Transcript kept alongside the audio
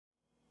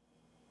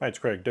Hi, it's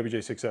Craig,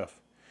 WJ6F.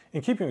 In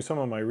keeping with some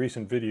of my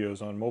recent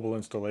videos on mobile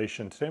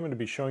installation, today I'm going to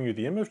be showing you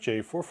the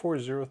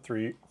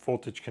MFJ-4403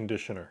 voltage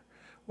conditioner.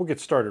 We'll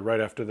get started right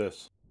after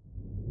this.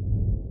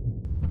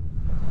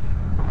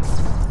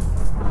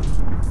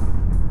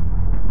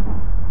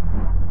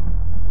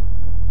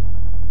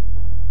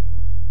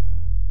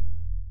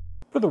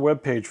 For the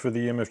web page for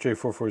the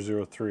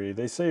MFJ-4403,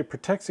 they say it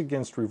protects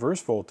against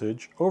reverse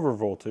voltage,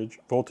 overvoltage,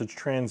 voltage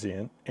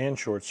transient, and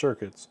short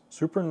circuits,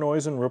 super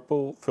noise and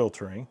ripple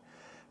filtering,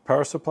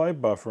 power supply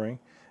buffering,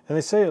 and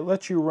they say it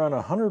lets you run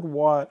a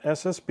 100-watt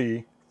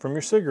SSB from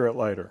your cigarette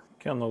lighter.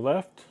 Okay, on the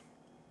left,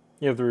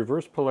 you have the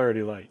reverse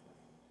polarity light.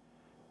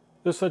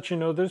 This lets you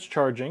know that it's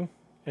charging,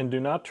 and do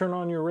not turn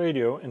on your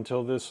radio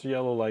until this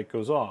yellow light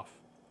goes off.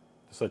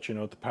 This lets you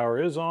know that the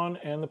power is on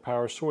and the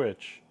power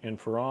switch, in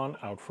for on,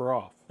 out for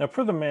off. Now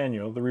per the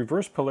manual, the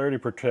reverse polarity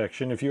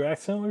protection, if you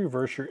accidentally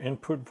reverse your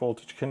input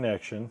voltage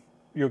connection,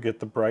 you'll get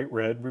the bright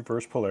red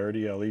reverse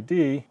polarity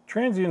LED.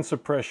 Transient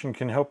suppression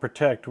can help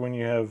protect when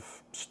you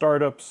have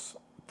startups,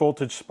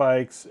 voltage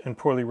spikes, and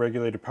poorly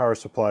regulated power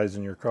supplies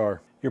in your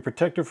car. You're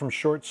protected from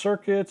short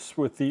circuits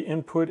with the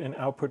input and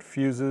output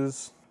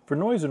fuses. For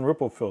noise and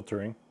ripple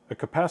filtering, a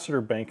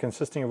capacitor bank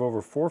consisting of over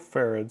 4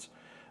 farads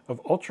of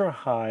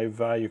ultra-high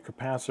value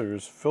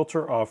capacitors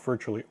filter off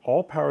virtually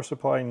all power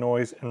supply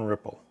noise and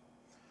ripple.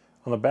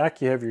 On the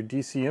back you have your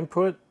DC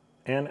input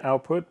and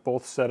output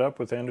both set up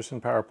with Anderson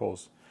power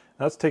poles.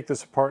 Now let's take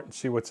this apart and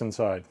see what's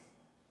inside.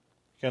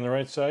 Okay, on the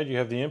right side you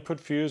have the input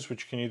fuse,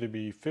 which can either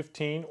be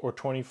 15 or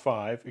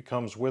 25. It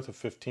comes with a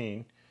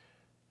 15.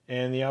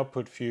 And the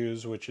output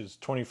fuse, which is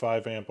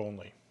 25 amp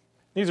only.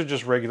 These are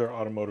just regular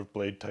automotive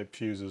blade type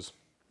fuses.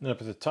 And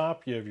up at the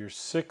top you have your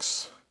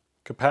 6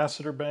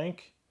 capacitor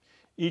bank.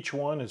 Each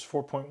one is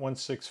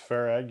 4.16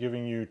 farad,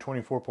 giving you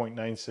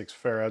 24.96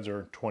 farads,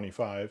 or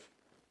 25.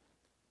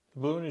 The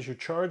blue one is your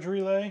charge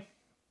relay.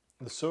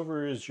 The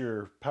silver is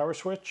your power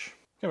switch.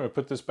 Okay, I'm going to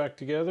put this back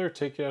together,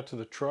 take it out to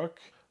the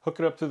truck, hook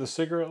it up to the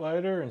cigarette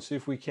lighter, and see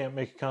if we can't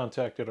make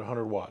contact at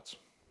 100 watts.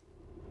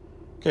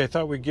 Okay, I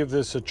thought we'd give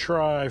this a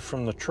try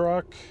from the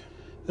truck.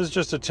 This is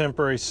just a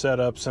temporary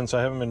setup since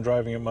I haven't been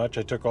driving it much.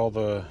 I took all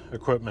the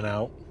equipment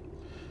out.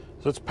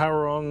 So let's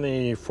power on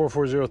the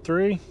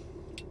 4403.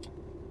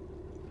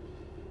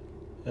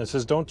 And it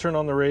says don't turn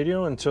on the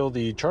radio until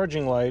the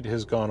charging light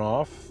has gone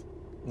off.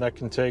 And that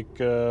can take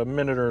a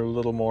minute or a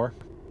little more.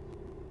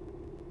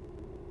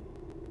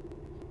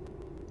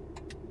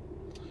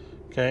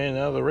 Okay,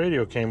 now the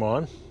radio came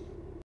on. Okay,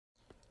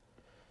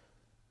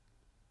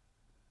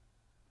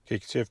 you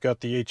can see I've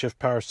got the HF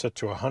power set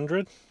to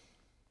 100.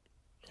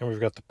 And we've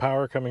got the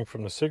power coming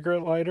from the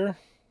cigarette lighter.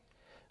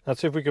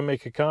 Let's see if we can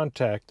make a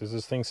contact. As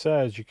this thing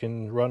says, you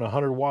can run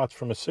 100 watts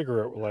from a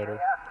cigarette lighter.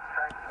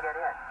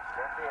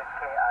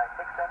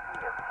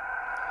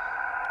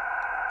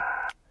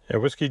 Yeah,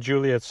 Whiskey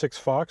Juliet 6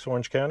 Fox,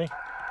 Orange County.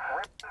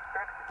 Whiskey 6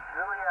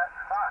 Juliet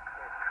Fox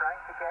is trying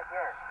to get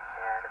in,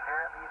 and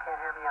apparently you can't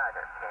hear me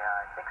either. KI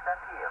 6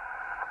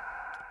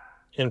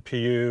 MPU.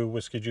 NPU,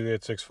 Whiskey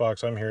Juliet 6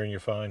 Fox, I'm hearing you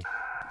fine. 6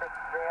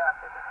 JF,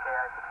 this is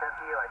KI 6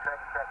 MPU. I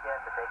tried to check in,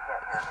 but they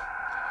can't hear me.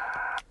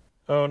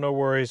 Oh, no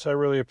worries. I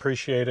really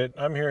appreciate it.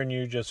 I'm hearing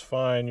you just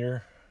fine.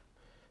 You're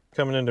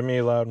coming into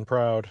me loud and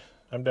proud.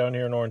 I'm down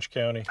here in Orange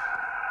County.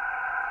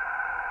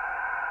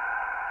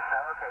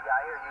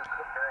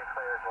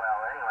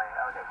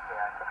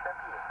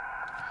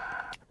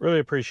 Really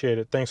appreciate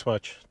it. Thanks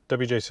much.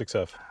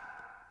 WJ6F.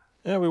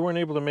 Yeah, we weren't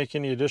able to make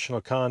any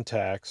additional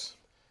contacts,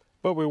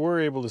 but we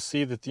were able to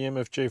see that the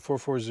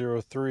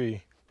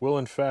MFJ-4403 will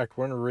in fact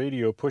run a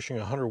radio pushing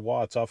 100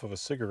 watts off of a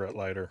cigarette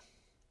lighter.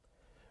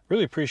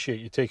 Really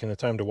appreciate you taking the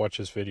time to watch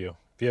this video.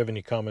 If you have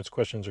any comments,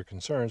 questions, or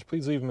concerns,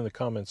 please leave them in the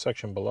comments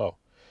section below.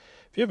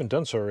 If you haven't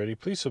done so already,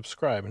 please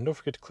subscribe and don't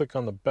forget to click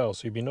on the bell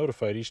so you'll be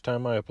notified each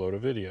time I upload a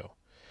video.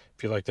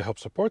 If you'd like to help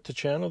support the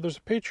channel, there's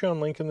a Patreon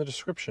link in the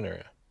description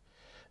area.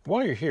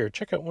 While you're here,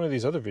 check out one of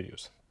these other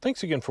videos.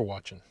 Thanks again for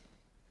watching.